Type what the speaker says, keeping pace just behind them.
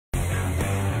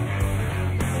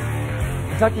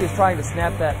Kentucky is trying to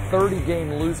snap that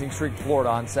 30-game losing streak to Florida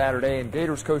on Saturday, and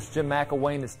Gators coach Jim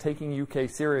McElwain is taking UK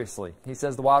seriously. He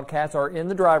says the Wildcats are in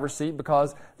the driver's seat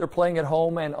because they're playing at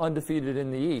home and undefeated in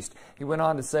the East. He went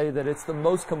on to say that it's the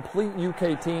most complete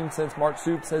UK team since Mark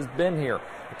Stoops has been here.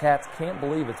 The Cats can't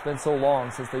believe it's been so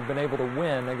long since they've been able to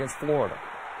win against Florida.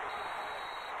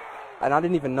 And I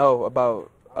didn't even know about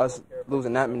us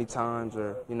losing that many times,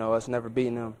 or, you know, us never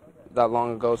beating them that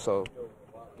long ago, so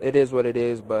it is what it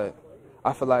is, but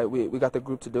I feel like we got the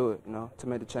group to do it, you know, to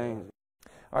make the change.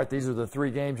 All right, these are the 3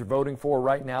 games you're voting for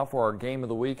right now for our Game of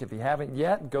the Week. If you haven't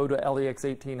yet, go to LEX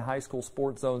 18 High School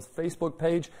Sports Zone's Facebook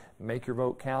page. Make your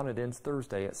vote count. It ends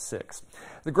Thursday at 6.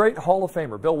 The great Hall of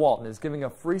Famer Bill Walton is giving a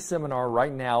free seminar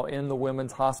right now in the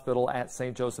Women's Hospital at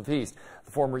St. Joseph East.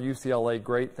 The former UCLA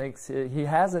great thinks he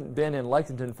hasn't been in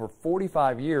Lexington for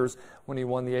 45 years when he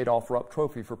won the Adolph Rupp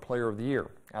Trophy for Player of the Year.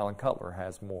 Alan Cutler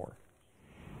has more.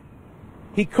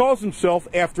 He calls himself,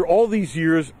 after all these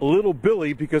years, Little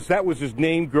Billy because that was his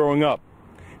name growing up.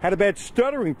 Had a bad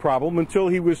stuttering problem until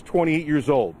he was 28 years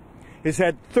old. Has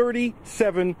had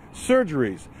 37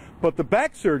 surgeries. But the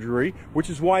back surgery, which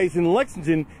is why he's in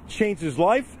Lexington, changed his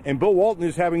life, and Bill Walton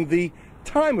is having the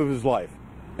time of his life.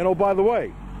 And oh, by the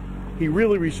way, he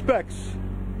really respects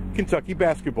Kentucky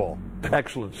basketball.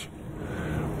 Excellence,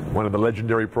 one of the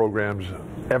legendary programs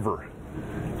ever.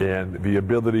 And the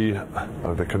ability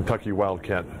of the Kentucky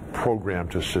Wildcat program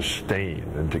to sustain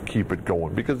and to keep it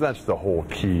going, because that's the whole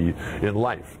key in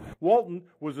life. Walton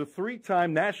was a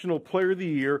 3-time National Player of the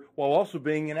Year while also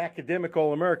being an academic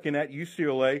All-American at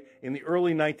UCLA in the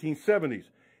early 1970s.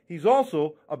 He's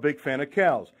also a big fan of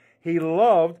Cal's. He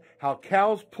loved how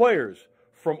Cal's players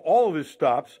from all of his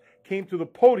stops came to the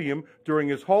podium during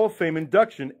his Hall of Fame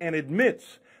induction, and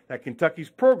admits that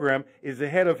Kentucky's program is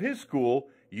ahead of his school,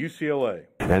 UCLA.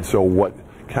 And so what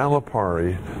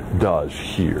Calipari does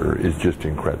here is just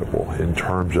incredible in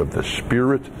terms of the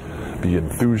spirit, the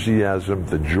enthusiasm,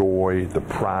 the joy, the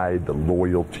pride, the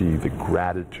loyalty, the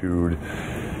gratitude.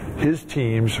 His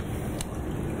teams,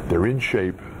 they're in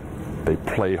shape, they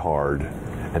play hard,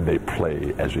 and they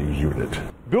play as a unit.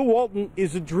 Bill Walton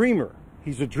is a dreamer.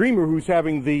 He's a dreamer who's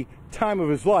having the time of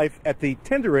his life at the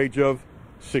tender age of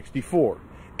 64.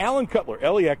 Alan Cutler,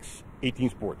 LEX 18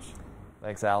 Sports.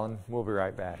 Thanks, Alan. We'll be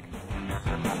right back.